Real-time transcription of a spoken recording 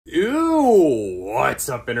What's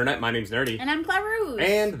up, Internet? My name's Nerdy. And I'm Clarouche.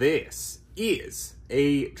 And this is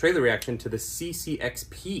a trailer reaction to the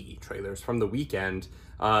CCXP trailers from the weekend.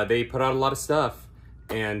 They put out a lot of stuff,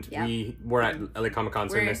 and we were at LA Comic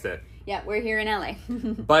Con, so we missed it. Yeah, we're here in LA.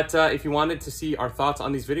 But if you wanted to see our thoughts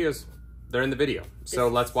on these videos, they're in the video. So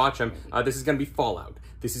let's watch them. This is going to be Fallout.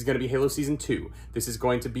 This is going to be Halo Season 2. This is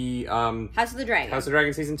going to be House of the Dragon. House of the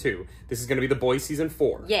Dragon Season 2. This is going to be The Boys Season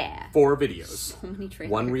 4. Yeah. 4 videos. So many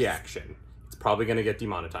trailers. 1 reaction. It's probably going to get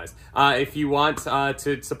demonetized. If you want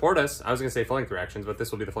to support us, I was going to say full-length reactions, but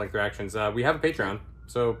this will be the full-length reactions. We have a Patreon,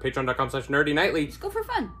 so patreon.com/nerdynightly. Just go for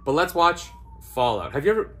fun. But let's watch Fallout. Have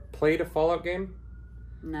you ever played a Fallout game?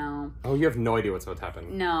 No. Oh, you have no idea what's about to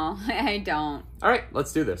happen. No, I don't. All right,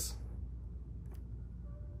 let's do this.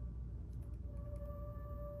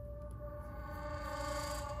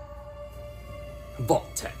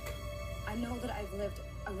 Vault Tech. I know that I've lived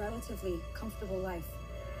a relatively comfortable life.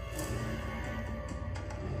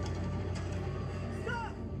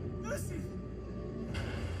 Stop! Listen!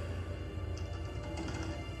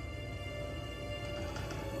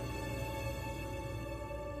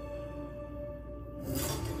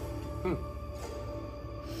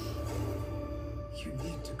 You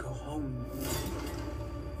need to go home.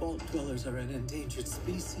 Vault dwellers are an endangered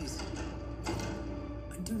species.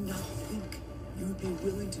 I do not think you would be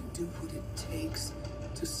willing to do what it takes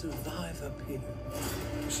to survive up here.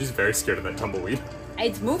 She's very scared of that tumbleweed.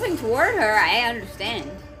 It's moving toward her, I understand.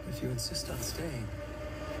 If you insist on staying,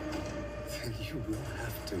 then you will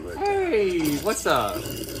have to adapt. Hey, what's up?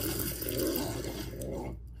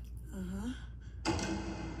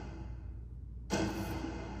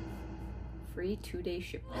 Free 2-day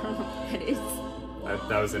ship. That is.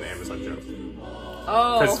 That was an Amazon joke.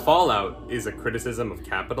 Oh. Because Fallout is a criticism of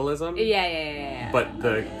capitalism. Yeah. But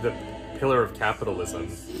the pillar of capitalism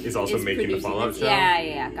is also making the Fallout show.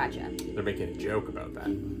 Yeah, gotcha. They're making a joke about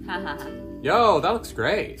that. Ha ha ha. Yo, that looks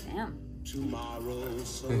great. Damn. Tomorrow,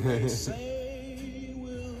 so they say,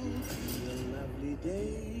 will be a lovely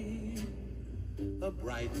day. A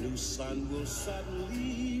bright new sun will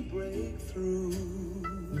suddenly break through.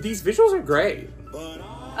 These visuals are great.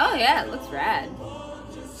 Oh yeah, it looks rad.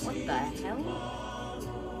 What the hell?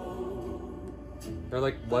 They're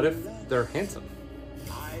like, what if they're handsome?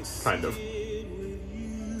 Kind of.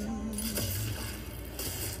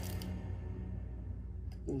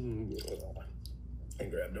 I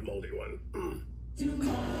grabbed a moldy one.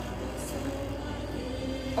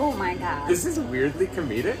 Oh my god. This is weirdly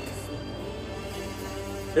comedic.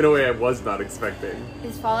 In a way I was not expecting.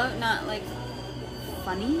 Is Fallout not, like,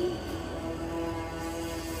 funny?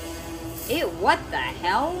 Ew, what the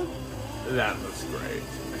hell? That looks great.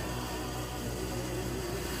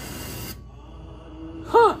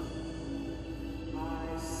 Huh!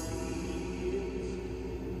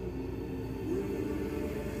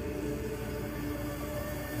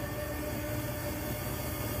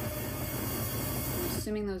 I'm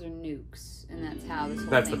assuming those are nukes, and that's how this whole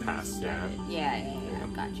That's the thing past, started. Yeah,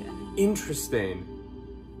 gotcha. Interesting.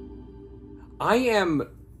 I am...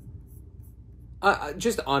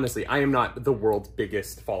 just honestly, I am not the world's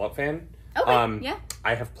biggest Fallout fan. Okay, yeah.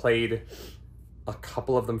 I have played a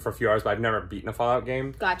couple of them for a few hours, but I've never beaten a Fallout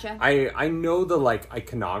game. Gotcha. I know the, like,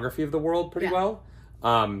 iconography of the world pretty well.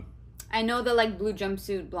 I know the, like, blue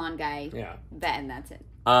jumpsuit blonde guy. Yeah. And that's it.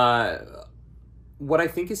 What I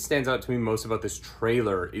think stands out to me most about this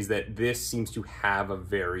trailer is that this seems to have a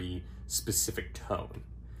very specific tone.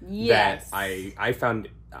 Yes. That I found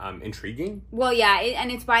intriguing. Well, yeah,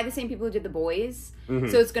 and it's by the same people who did The Boys.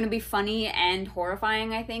 So it's going to be funny and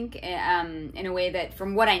horrifying, I think, in a way that,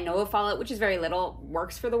 from what I know of Fallout, which is very little,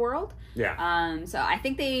 works for the world. Yeah. So I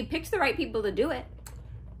think they picked the right people to do it.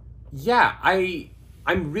 Yeah,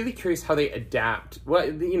 I'm really curious how they adapt.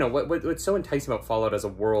 What's so enticing about Fallout as a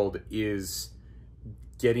world is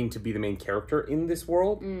getting to be the main character in this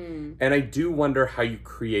world. And I do wonder how you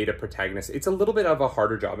create a protagonist. It's a little bit of a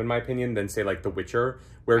harder job, in my opinion, than, say, like The Witcher,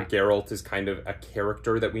 where Geralt is kind of a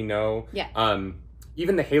character that we know. Yeah.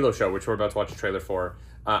 Even the Halo show, which we're about to watch a trailer for,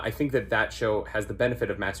 I think that show has the benefit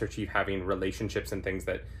of Master Chief having relationships and things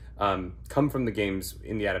that come from the games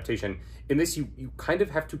in the adaptation. In this, you kind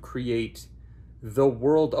of have to create the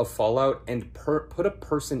world of Fallout and put a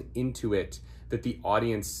person into it that the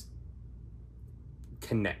audience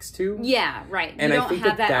connects to. Yeah, right. And you I don't think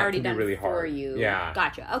have that that already can be done really for hard. you. Yeah.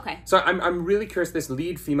 Gotcha. Okay. So I'm really curious, this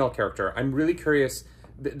lead female character, I'm really curious.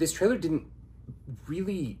 This trailer didn't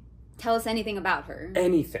really Tell us anything about her.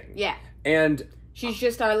 anything. Yeah. And She's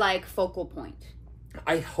just our, like, focal point.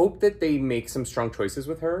 I hope that they make some strong choices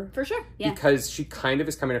with her. For sure, yeah. Because she kind of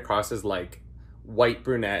is coming across as, like, white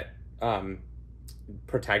brunette,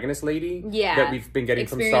 protagonist lady Yeah. that we've been getting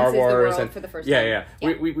from Star Experiences the Wars world and for the first yeah.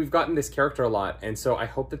 time. We've gotten this character a lot, and so I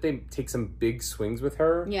hope that they take some big swings with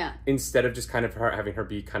her. Yeah. Instead of just kind of having her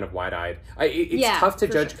be kind of wide-eyed. It's Yeah, tough to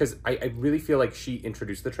for judge sure. because I really feel like she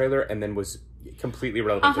introduced the trailer and then was completely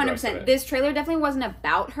relevant. 100%. This trailer definitely wasn't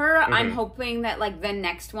about her. Mm-hmm. I'm hoping that like the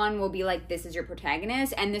next one will be like, this is your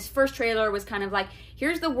protagonist. And this first trailer was kind of like,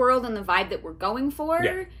 here's the world and the vibe that we're going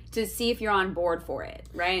for to see if you're on board for it,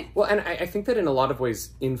 right? Well, and I think that in a lot of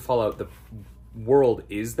ways in Fallout, the world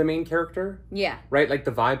is the main character. Yeah. Right? Like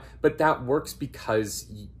the vibe. But that works because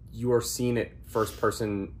you are seeing it first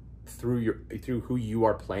person through who you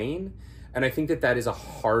are playing. And I think that is a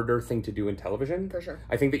harder thing to do in television. For sure.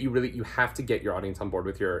 I think that you have to get your audience on board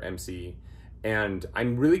with your MC. And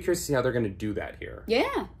I'm really curious to see how they're going to do that here.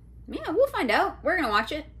 Yeah. Yeah, we'll find out. We're going to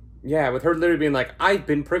watch it. Yeah, with her literally being like, I've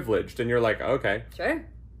been privileged. And you're like, okay. Sure.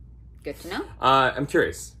 Good to know. I'm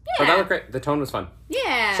curious. Yeah. But that looked great. The tone was fun.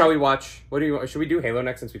 Yeah. Shall we watch? Should we do Halo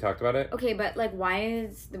next since we talked about it? Okay, but like, why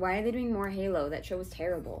are they doing more Halo? That show was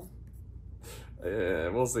terrible.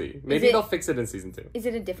 We'll see. Maybe they'll fix it in season 2. Is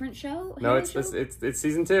it a different show? No, it's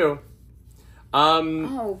season 2.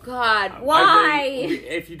 Oh God, why?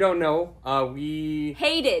 If you don't know, we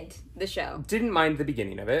hated the show. Didn't mind the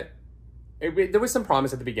beginning of it. There was some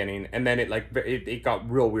promise at the beginning, and then it got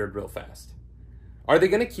real weird real fast. Are they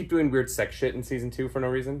going to keep doing weird sex shit in season 2 for no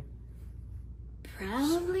reason?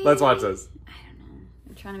 Probably. Let's watch this. I don't know.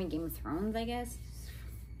 I'm trying to be Game of Thrones, I guess.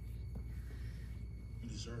 You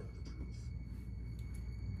deserve the truth.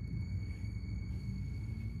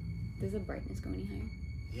 Does the brightness go any higher?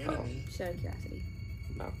 The enemy Just out of curiosity.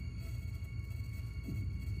 No.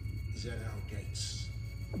 is at our gates.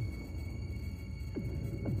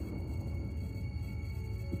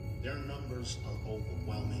 Their numbers are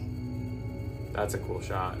overwhelming. That's a cool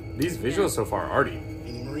shot. These visuals so far are already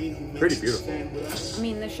Any Marine who makes pretty a beautiful. stand with us, I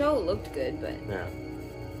mean, the show looked good, but Yeah.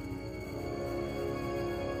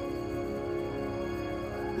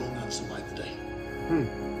 will not survive the day. Hmm.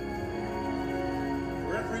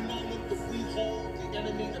 For every moment that we hold the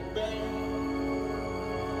enemy at bay,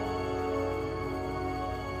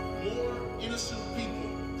 more innocent people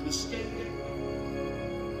can escape it.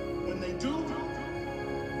 When they do,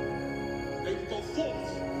 they will go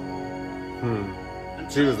forth.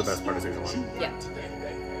 And She was tell the best part of us season what 1. you Yeah. want today.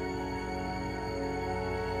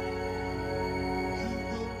 You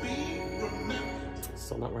will be remembered.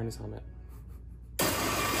 Still not wearing his helmet.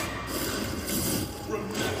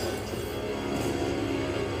 Remembered.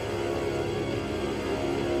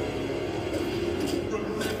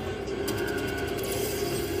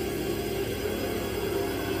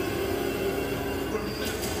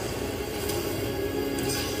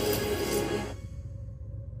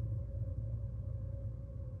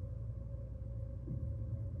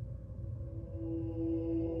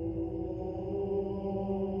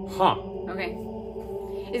 Huh. okay.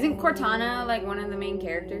 Isn't Cortana like one of the main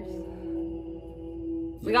characters?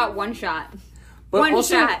 We got one shot. But One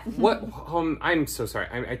also, shot. What? I'm so sorry.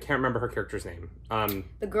 I can't remember her character's name.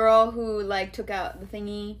 The girl who like took out the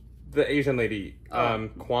thingy. The Asian lady.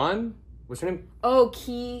 Kwan. What's her name? Oh,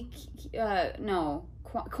 no,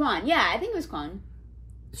 Kwan. Yeah, I think it was Kwan.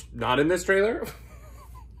 Not in this trailer.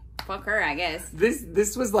 Fuck her, I guess.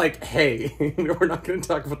 This was like, hey, we're not going to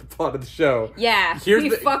talk about the plot of the show. Yeah, Here's we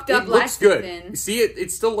fucked up it looks last good. season. See,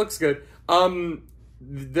 it still looks good.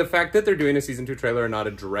 The fact that they're doing a season 2 trailer and not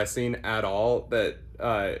addressing at all that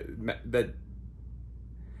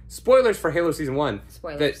spoilers for Halo season 1.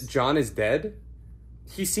 Spoilers. That John is dead.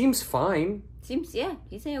 He seems fine. He's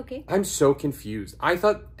okay. I'm so confused. I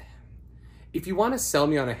thought if you want to sell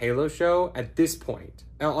me on a Halo show at this point,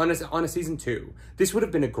 on a season 2, this would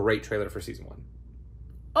have been a great trailer for season 1.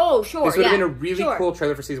 Oh, sure. This would have been a really cool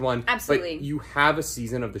trailer for season 1. Absolutely. But you have a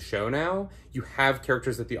season of the show now. You have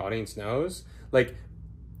characters that the audience knows. Like,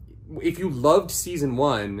 if you loved season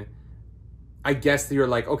 1, I guess that you're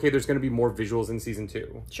like, okay, there's going to be more visuals in season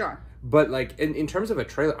 2. Sure. But, like, in terms of a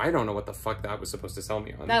trailer, I don't know what the fuck that was supposed to sell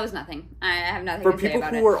me on. That was nothing. I have nothing For to say people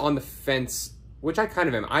about who it. are on the fence, which I kind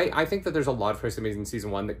of am, I think that there's a lot of choices made in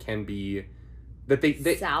season 1 that can be... that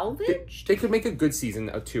they salvaged? They could make a good season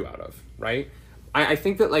of 2 out of, right? I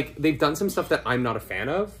think that, like, they've done some stuff that I'm not a fan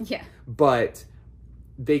of. Yeah. But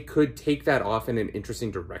they could take that off in an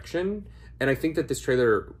interesting direction. And I think that this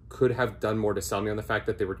trailer could have done more to sell me on the fact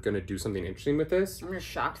that they were going to do something interesting with this. I'm just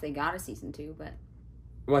shocked they got a season 2, but...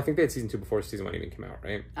 Well, I think they had season 2 before season 1 even came out,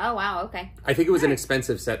 right? Oh, wow, okay. I think it was an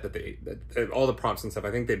expensive set that all the props and stuff,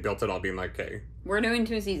 I think they built it all being like, okay. We're doing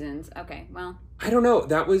 2 seasons. Okay, well... I don't know.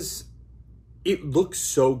 It looks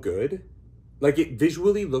so good. Like, it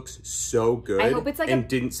visually looks so good. I hope it's like and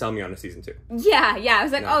didn't sell me on a season 2. Yeah. I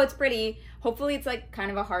was like, No. oh, it's pretty. Hopefully it's like kind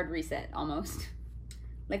of a hard reset almost.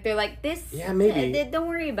 Like they're like, this. Yeah, maybe. Don't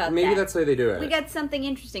worry about that. Maybe that's the way they do it. We got something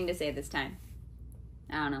interesting to say this time.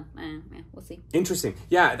 I don't know. Yeah, we'll see. Interesting.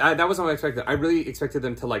 Yeah, that was what I expected. I really expected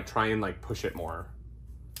them to like try and like push it more.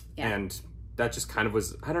 Yeah. And that just kind of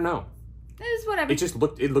was, I don't know. It is whatever.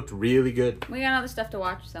 It looked really good. We got other stuff to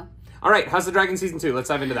watch, so. All right, House of the Dragon season 2. Let's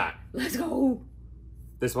dive into that. Let's go.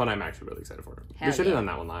 This one I'm actually really excited for. Hell We should have yeah. done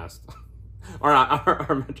that one last.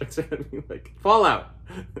 Our metrics are going to be like Fallout,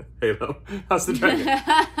 Halo, House of the Dragon.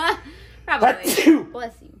 Probably.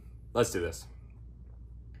 Bless you. Let's do this.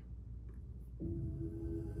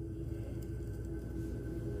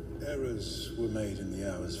 Errors were made in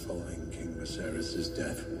the hours following King Viserys'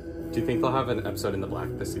 death. Do you think they'll have an episode in the Black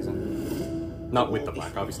this season? Not with the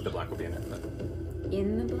Black. Obviously, the Black will be in it. But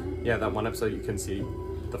In the black? yeah, that one episode you can see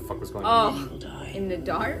what the fuck was going Oh, on. in the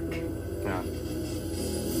dark? Yeah.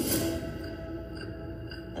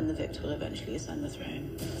 And the victor will eventually ascend the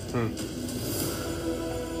throne.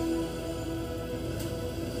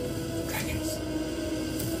 Dragons.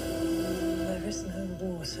 There is no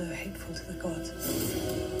war so hateful to the gods.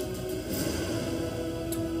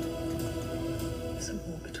 It's a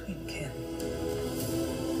war between kin.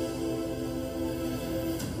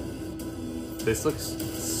 This looks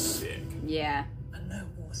sick. Yeah. And no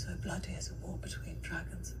war so bloody as a war between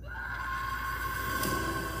dragons.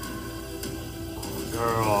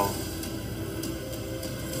 Girl.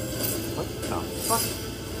 What the fuck?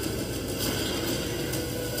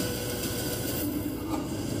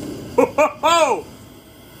 Oh!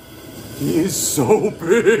 He is so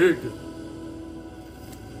big!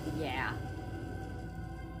 Yeah.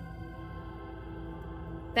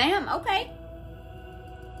 Damn, okay.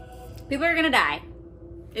 People are gonna die.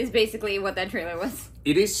 Is basically what that trailer was.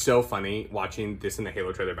 It is so funny watching this and the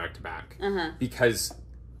Halo trailer back to back. Because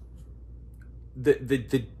the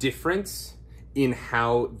difference in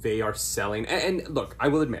how they are selling, and look, I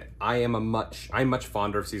will admit, I'm much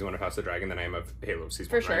fonder of season 1 of House of the Dragon than I am of Halo season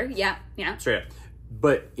 1. For sure, right? yeah. Straight up.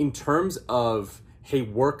 But in terms of, hey,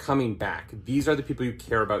 we're coming back, these are the people you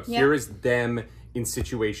care about. Yeah. Here is them in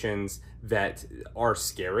situations that are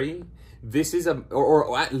scary. This is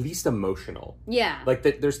or at least emotional. Yeah. Like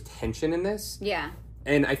that, there's tension in this. Yeah.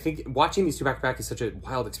 And I think watching these two back to back is such a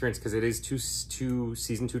wild experience because it is two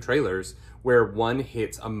season 2 trailers where one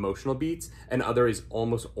hits emotional beats and other is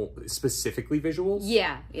almost specifically visuals.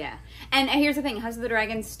 Yeah. And here's the thing, House of the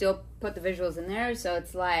Dragons still put the visuals in there, so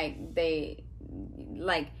it's like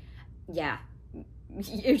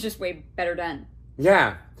it's just way better done.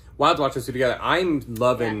 Yeah. Wild to watch those two together. I'm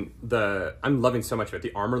loving so much of it.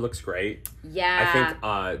 The armor looks great. Yeah.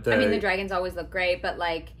 I think the dragons always look great, but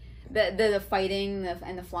like the fighting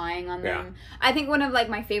and the flying on them. Yeah. I think one of like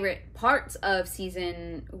my favorite parts of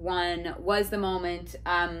season 1 was the moment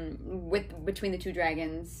between the two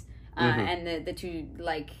dragons and the two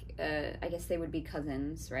like I guess they would be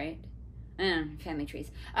cousins, right? Family trees.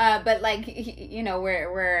 But like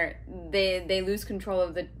where they lose control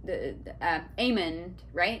of the Aemond,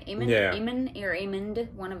 right? Aemond, yeah.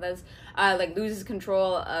 Aemond, one of those like loses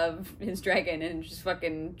control of his dragon and just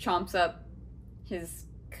fucking chomps up his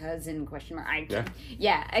cousin ?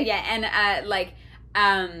 Yeah. And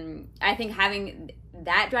I think having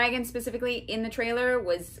that dragon specifically in the trailer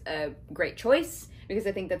was a great choice because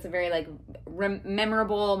I think that's a very like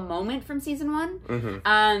memorable moment from season 1.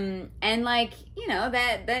 And like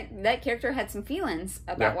that character had some feelings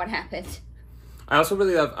about what happened. I also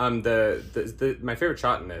really love the my favorite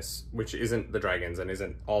shot in this, which isn't the dragons and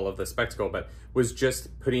isn't all of the spectacle, but was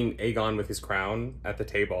just putting Aegon with his crown at the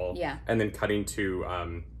table, and then cutting to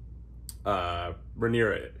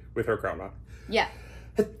Rhaenyra with her crown on. Yeah.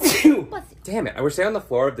 Damn it! I was staying on the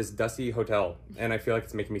floor of this dusty hotel, and I feel like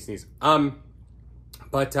it's making me sneeze.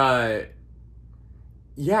 But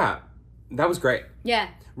yeah, that was great. Yeah.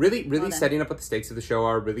 Really setting up what the stakes of the show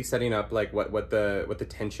are, really setting up like what the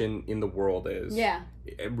tension in the world is. Yeah.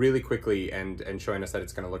 Really quickly and showing us that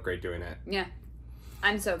it's going to look great doing it. Yeah.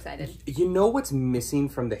 I'm so excited. You know what's missing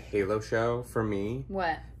from the Halo show for me?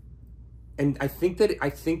 What? And I think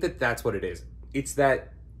that that's what it is. It's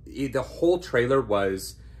that the whole trailer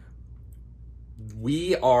was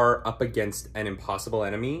we are up against an impossible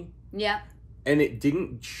enemy. Yeah. And it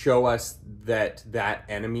didn't show us that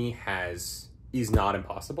enemy is not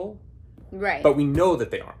impossible. Right. But we know that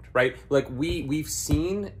they aren't, right? Like we've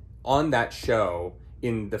seen on that show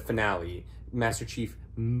in the finale, Master Chief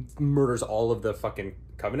murders all of the fucking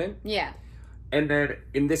Covenant. Yeah. And then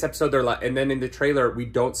in this episode, and then in the trailer, we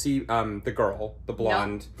don't see the girl, the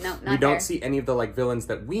blonde. No, not we don't her. see any of the like villains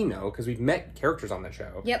that we know because we've met characters on the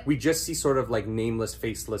show. Yep. We just see sort of like nameless,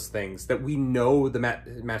 faceless things that we know the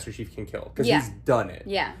Master Chief can kill because he's done it.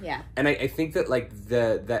 Yeah, yeah. And I think that like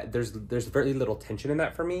that there's very little tension in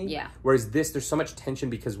that for me. Yeah. Whereas there's so much tension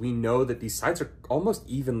because we know that these sides are almost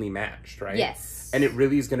evenly matched, right? Yes. And it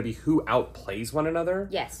really is going to be who outplays one another.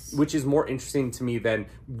 Yes. Which is more interesting to me than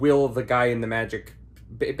will the guy in the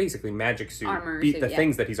basically magic suit Armor beat suit, the yeah.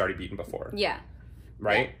 things that he's already beaten before. Yeah.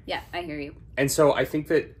 Right? Yeah, I hear you. And so I think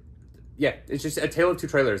that, yeah, it's just a tale of two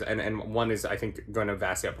trailers, and one is, I think, going to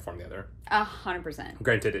vastly outperform the other. 100%.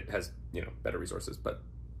 Granted, it has, better resources, but...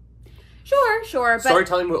 Sure,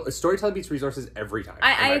 but... Storytelling beats resources every time.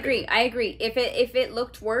 I agree. If it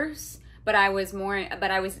looked worse, but I was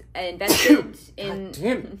invested in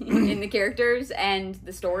in the characters and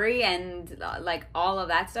the story and like all of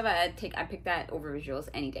that stuff, I pick that over visuals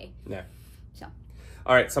any day. Yeah. So.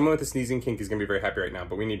 All right, someone with a sneezing kink is going to be very happy right now,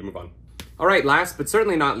 but we need to move on. All right, last but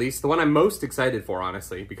certainly not least, the one I'm most excited for,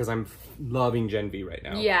 honestly, because I'm loving Gen V right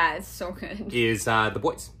now. Yeah, it's so good. Is The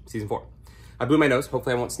Boys, season 4. I blew my nose.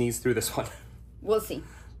 Hopefully I won't sneeze through this one. We'll see.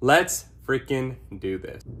 Let's freaking do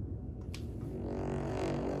this.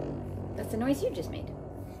 That's the noise you just made.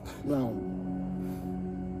 Rome.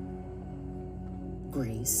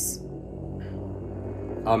 Greece.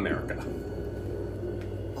 America.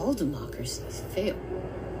 All democracies fail.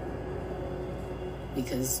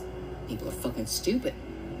 Because people are fucking stupid.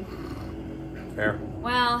 Fair.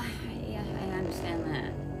 Well, yeah, I understand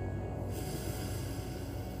that.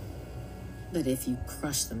 But if you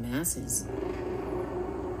crush the masses,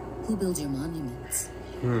 who builds your monuments?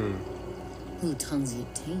 Who tongues your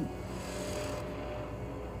taint?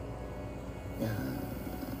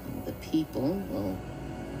 The people will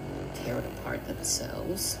tear it apart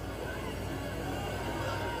themselves.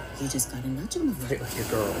 You just gotta nudge them a Fight little. like a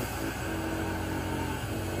girl.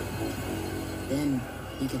 Then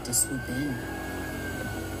you get to swoop in,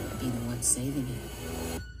 be the one saving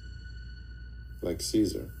it. Like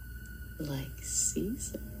Caesar. Like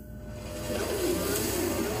Caesar.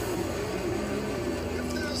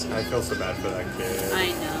 I feel so bad for that kid.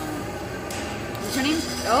 I know. What's her name?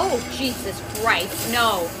 Oh, Jesus Christ.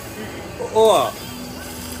 No. Oh.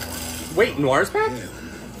 Wait, Noir's back?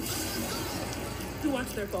 Who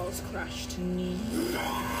wants their balls crushed?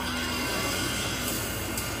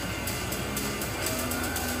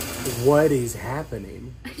 What is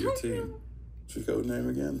happening? Your team. What's your code name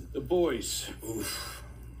again? The boys. Oof.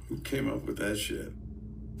 Who came up with that shit?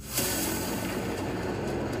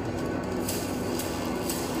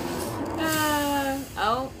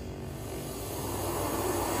 Oh.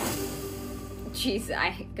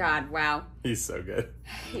 Jeez, God, wow. He's so good.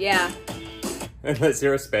 Yeah. Unless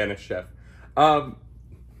you're a Spanish chef. You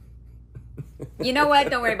know what?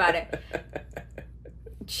 Don't worry about it.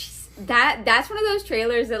 Jeez, that's one of those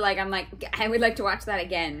trailers that like I'm like I would like to watch that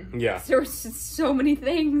again. Yeah. There was just so many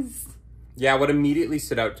things. Yeah, what immediately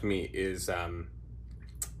stood out to me is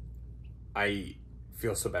I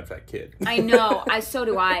feel so bad for that kid. I know. So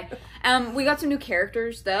do I. We got some new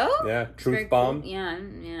characters though. Yeah, It's very Truth Bomb. cool. Yeah.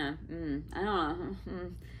 I don't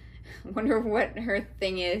know. Wonder what her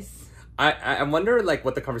thing is. I wonder like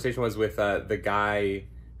what the conversation was with the guy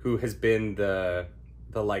who has been the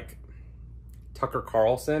like Tucker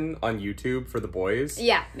Carlson on YouTube for The Boys.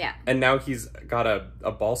 Yeah. And now he's got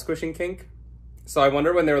a ball squishing kink. So I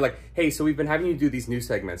wonder when they were like, hey, so we've been having you do these new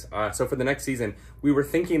segments. So for the next season, we were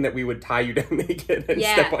thinking that we would tie you down naked and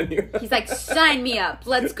step on you. He's like, sign me up.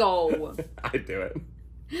 Let's go. I'd do it.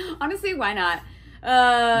 Honestly, why not?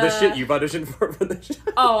 The shit you've auditioned for the show.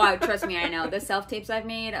 Oh, trust me, I know. The self-tapes I've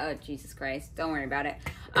made, oh, Jesus Christ. Don't worry about it.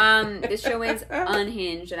 This show is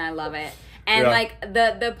unhinged, and I love it. And, like,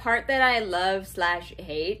 the part that I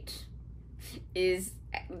love/hate is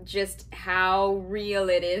just how real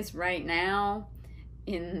it is right now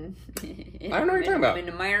in I don't know what you're talking about. In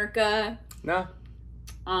America. No.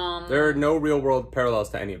 There are no real world parallels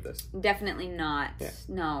to any of this. Definitely not. Yeah.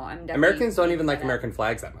 No, I'm definitely... Americans don't even like American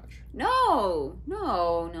flags that much. No,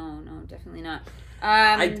 definitely not.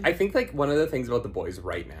 I think like one of the things about The Boys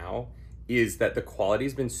right now is that the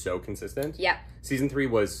quality's been so consistent. Yeah. Season 3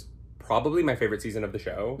 was probably my favorite season of the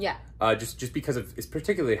show. Yeah. Just because of it's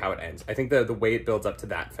particularly how it ends. I think the way it builds up to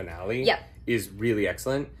that finale is really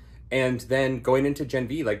excellent. And then going into Gen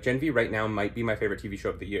V, like Gen V right now might be my favorite TV show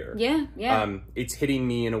of the year. Yeah. It's hitting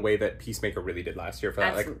me in a way that Peacemaker really did last year for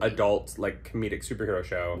that like adult like comedic superhero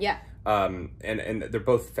show. Yeah. And they're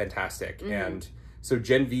both fantastic. And so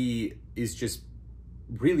Gen V is just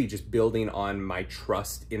really just building on my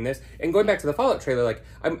trust in this. And going back to the Fallout trailer, like,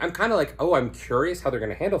 I'm kind of like, oh, I'm curious how they're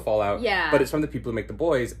going to handle Fallout. Yeah. But it's from the people who make The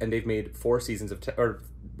Boys, and they've made 4 seasons of, or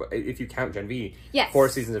if you count Gen V, yes. 4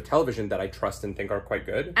 seasons of television that I trust and think are quite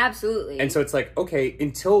good. Absolutely. And so it's like, okay,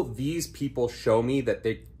 until these people show me that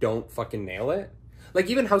they don't fucking nail it. Like,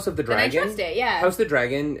 even House of the Dragon. Then I trust it, yeah. House of the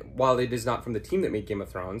Dragon, while it is not from the team that made Game of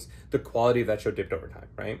Thrones, the quality of that show dipped over time,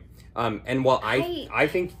 right? And while I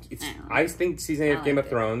think season 8 of Game of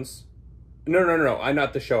Thrones... No, I'm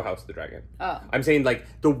not the show House of the Dragon. Oh. I'm saying,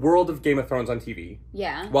 like, the world of Game of Thrones on TV.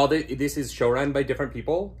 Yeah. While this is showrun by different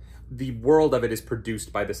people, the world of it is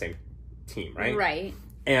produced by the same team, right? Right.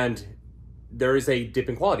 And there is a dip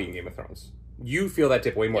in quality in Game of Thrones. You feel that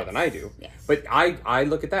dip way more than I do. Yes. But I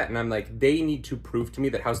look at that and I'm like, they need to prove to me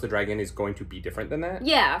that House of the Dragon is going to be different than that.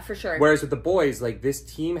 Yeah, for sure. Whereas with The Boys, like, this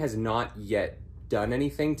team has not yet done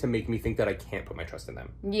anything to make me think that I can't put my trust in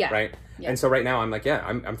them. Yeah. Right? Yeah. And so right now I'm like, yeah,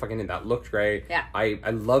 I'm fucking in. That looked great. Yeah.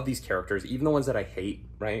 I love these characters, even the ones that I hate,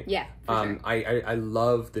 right? Yeah, for sure. I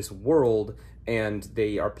love this world, and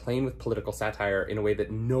they are playing with political satire in a way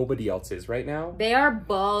that nobody else is right now. They are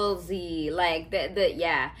ballsy. Like,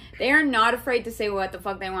 they are not afraid to say what the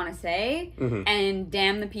fuck they want to say, and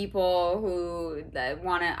damn the people who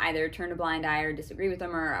want to either turn a blind eye or disagree with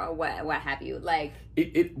them or what have you. Like,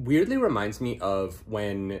 it weirdly reminds me of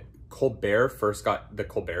when Colbert first got the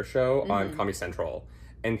Colbert Show on Comedy Central,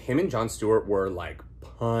 and him and Jon Stewart were like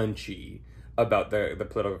punchy about the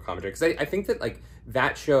political commentary. Because I think that, like,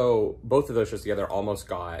 that show, both of those shows together almost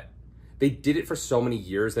got, they did it for so many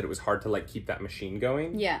years that it was hard to, like, keep that machine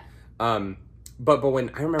going. Yeah. But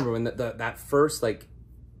when I remember when that first, like,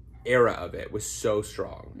 era of it was so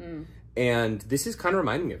strong. And this is kind of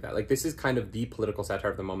reminding me of that. Like, this is kind of the political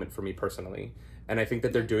satire of the moment for me personally. And I think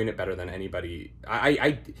that they're doing it better than anybody.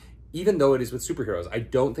 I even though it is with superheroes, I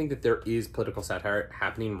don't think that there is political satire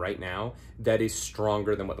happening right now that is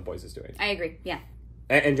stronger than what The Boys is doing. I agree. Yeah.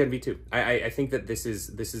 And Gen V too. I think that this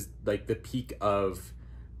is like the peak of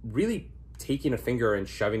really taking a finger and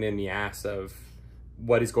shoving it in the ass of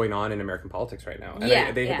what is going on in American politics right now.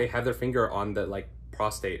 And they have their finger on the, like,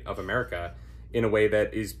 prostate of America in a way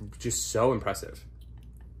that is just so impressive.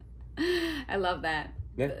 I love that.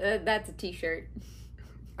 Yeah. That's a t-shirt.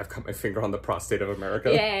 I've got my finger on the prostate of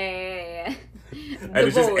America. Yeah. And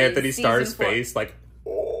it's just Anthony Starr's face, like,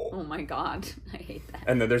 oh my god, I hate that.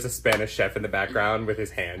 and then there's a Spanish chef in the background with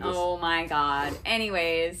his hand. Oh my god.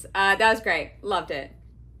 Anyways, that was great. Loved it.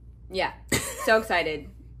 Yeah. So excited.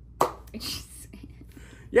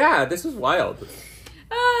 Yeah, this was wild.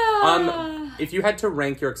 If you had to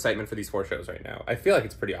rank your excitement for these 4 shows right now, I feel like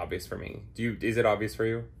it's pretty obvious for me. Is it obvious for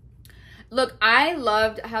you? Look, I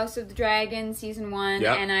loved House of the Dragon season 1,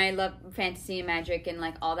 Yep. and I love fantasy and magic and,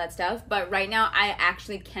 like, all that stuff. But right now, I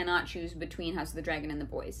actually cannot choose between House of the Dragon and The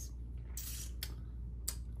Boys.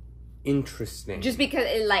 Interesting. Just because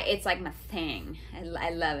it's like my thing.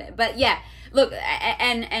 I love it. But yeah, look,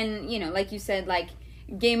 and you know, like you said, like,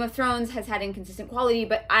 Game of Thrones has had inconsistent quality,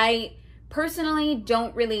 but I personally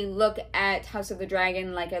don't really look at House of the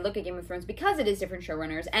Dragon like I look at Game of Thrones because it is different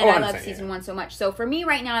showrunners, and I love season 1 so much. So for me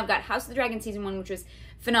right now, I've got House of the Dragon season 1, which was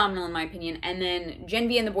phenomenal in my opinion, and then Gen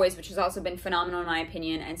V and The Boys, which has also been phenomenal in my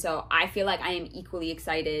opinion, and so I feel like I am equally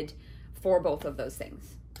excited for both of those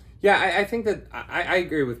things. Yeah, I think that I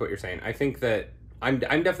agree with what you're saying. I think that I'm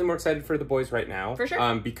definitely more excited for The Boys right now. For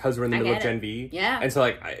sure. Because we're in the middle of Gen V. Yeah. And so,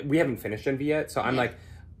 like, we haven't finished Gen V yet, so I'm like,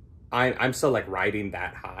 I'm still, like, riding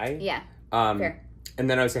that high. Yeah. Fair. And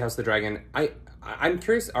then I would say House of the Dragon. I'm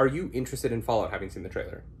curious, are you interested in Fallout, having seen the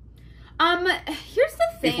trailer? Here's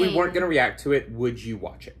the thing. If we weren't going to react to it, would you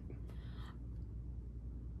watch it?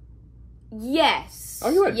 Yes. Oh,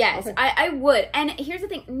 you would? Yes, Okay. I would. And here's the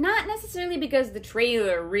thing. Not necessarily because the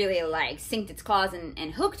trailer really, like, sinked its claws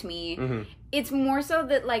and hooked me. Mm-hmm. It's more so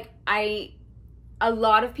that, like, a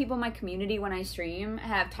lot of people in my community when I stream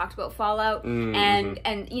have talked about Fallout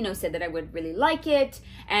and you know, said that I would really like it.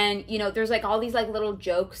 And, you know, there's, like, all these, like, little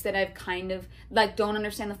jokes that I've kind of, like, don't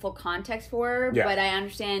understand the full context for, but I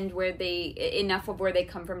understand enough of where they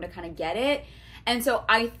come from to kind of get it. And so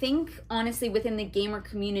I think, honestly, within the gamer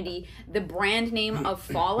community, the brand name of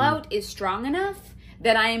Fallout is strong enough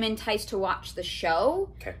that I am enticed to watch the show.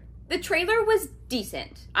 Okay. The trailer was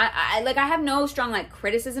decent. I have no strong, like,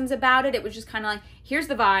 criticisms about it. It was just kind of like, here's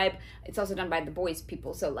the vibe. It's also done by the Boys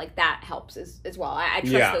people, so, like, that helps as well. I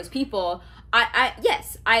trust those people.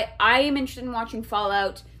 Yes, I am interested in watching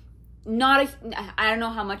Fallout. I don't know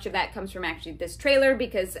how much of that comes from actually this trailer,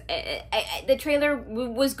 because the trailer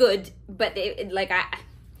was good, but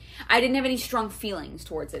I didn't have any strong feelings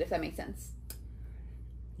towards it, if that makes sense.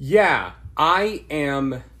 Yeah,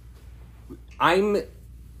 I'm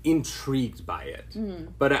intrigued by it.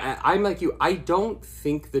 But I'm like you. I don't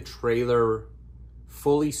think the trailer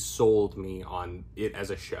fully sold me on it as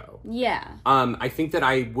a show. Yeah. I think that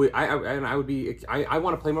I would be I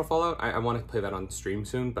want to play more Fallout. I want to play that on stream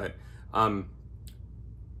soon, but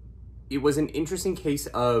it was an interesting case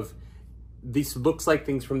of this looks like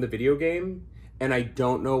things from the video game, and I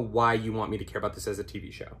don't know why you want me to care about this as a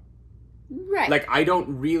TV show. Right. Like, I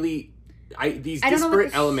don't really... these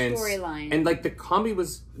disparate elements and like the comedy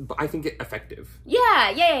was, I think, effective.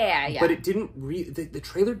 Yeah. But it didn't the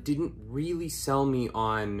trailer didn't really sell me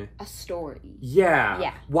on a story.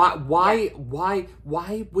 Yeah. Why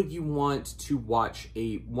would you want to watch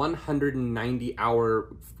a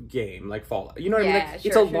 190-hour game like Fallout? You know what I mean? Like,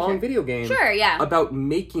 it's a long video game. Sure, yeah. About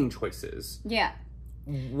making choices. Yeah.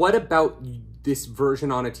 What about this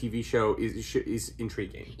version on a TV show is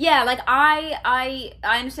intriguing? Yeah, like I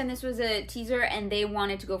understand this was a teaser and they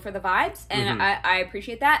wanted to go for the vibes, and I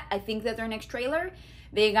appreciate that. I think that their next trailer,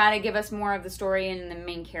 they got to give us more of the story and the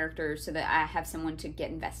main characters so that I have someone to get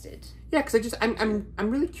invested. Yeah, because I'm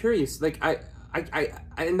really curious. Like I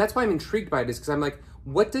and that's why I'm intrigued by it, is because I'm like,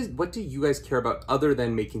 what do you guys care about other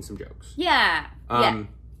than making some jokes? Yeah.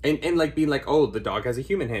 And like being like, oh, the dog has a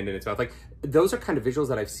human hand in its mouth. Like, those are kind of visuals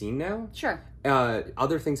that I've seen now. Sure.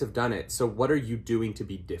 Other things have done it. So what are you doing to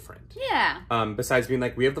be different? Yeah. Besides being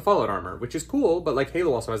like, we have the Fallout armor, which is cool, but like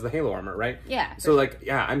Halo also has the Halo armor, right? Yeah. So like,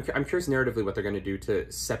 yeah, I'm curious narratively what they're going to do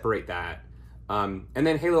to separate that. And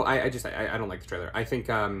then Halo, I don't like the trailer. I think,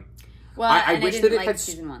 well, I wish didn't that it like had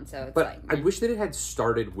season 1, so it's but like, I wish that it had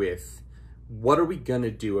started with, what are we going to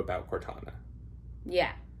do about Cortana?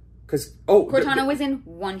 Yeah. Because Cortana was in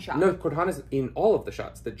one shot. No, Cortana's in all of the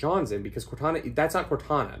shots that John's in, because Cortana, that's not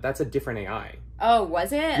Cortana. That's a different AI. Oh,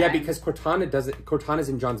 was it? Yeah, because Cortana's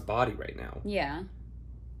in John's body right now. Yeah.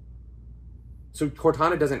 So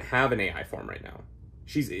Cortana doesn't have an AI form right now.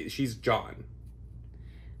 She's John.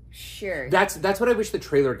 Sure. That's what I wish the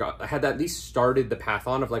trailer had at least started the path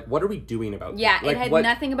on of, like, what are we doing about this? Yeah, Like, it had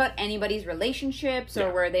nothing about anybody's relationships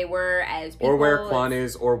or where they were as people. Or where Quan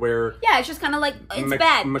is, or where... Yeah, it's just kind of like, it's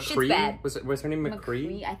bad. McCree? Shit's bad. Was her name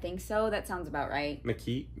McCree? I think so. That sounds about right. I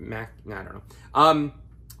don't know.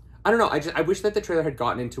 I don't know. I wish that the trailer had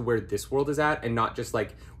gotten into where this world is at, and not just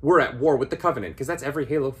like, we're at war with the Covenant, because that's every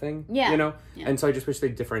Halo thing. Yeah. You know? Yeah. And so I just wish they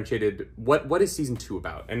differentiated what is season 2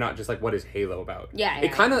 about, and not just like, what is Halo about? Yeah.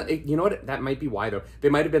 It kind of, you know what? That might be why, though. They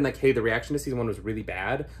might have been like, hey, the reaction to season 1 was really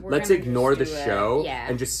bad. Let's ignore the show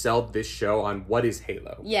and just sell this show on what is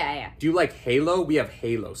Halo. Yeah. Do you like Halo? We have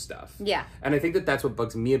Halo stuff. Yeah. And I think that that's what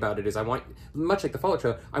bugs me about it, is I want, much like the Fallout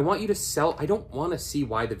trailer, I want you to sell, I don't want to see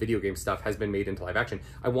why the video game stuff has been made into live action.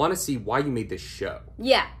 I want to see why you made this show.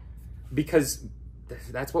 Yeah. Because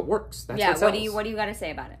that's what works. That's what sells. What do you got to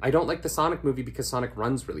say about it? I don't like the Sonic movie because Sonic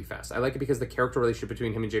runs really fast. I like it because the character relationship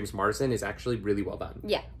between him and James Marsden is actually really well done.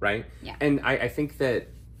 Yeah. Right? Yeah. And I think that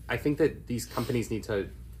these companies need to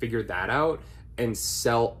figure that out and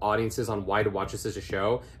sell audiences on why to watch this as a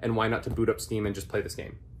show, and why not to boot up Steam and just play this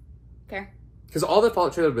game. Fair. Because all the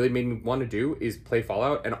Fallout trailer really made me want to do is play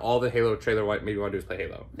Fallout, and all the Halo trailer made me want to do is play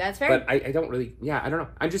Halo. That's fair. But I don't really, I don't know.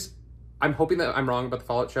 I'm hoping that I'm wrong about the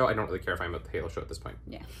Fallout show. I don't really care if I'm about the Halo show at this point.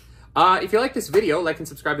 Yeah. If you like this video, like and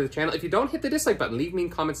subscribe to the channel. If you don't, hit the dislike button. Leave mean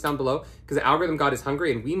comments down below, because the algorithm god is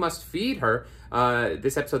hungry and we must feed her.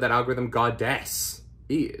 This episode, that algorithm goddess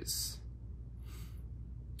is...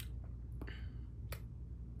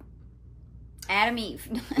 Adam Eve.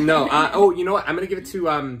 No, oh, you know what? I'm going to give it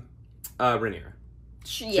to Rainier.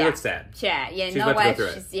 She looks sad. Yeah, She's no about way. to go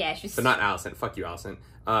through it. She's... But not Allison. Fuck you, Allison.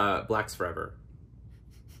 Black's forever.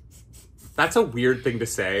 That's a weird thing to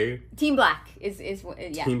say. Team Black is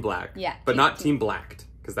yeah. Team Black. Yeah. But not Team Blacked,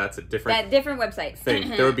 because that's a different... different website. thing.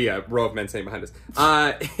 There would be a row of men saying behind us.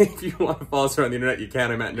 If you want to follow us around the internet, you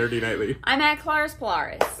can. I'm at Nerdy Nightly. I'm at Claris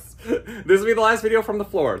Polaris. This will be the last video from the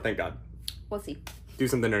floor, thank God. We'll see. Do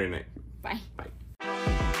something nerdy night. Bye. Bye.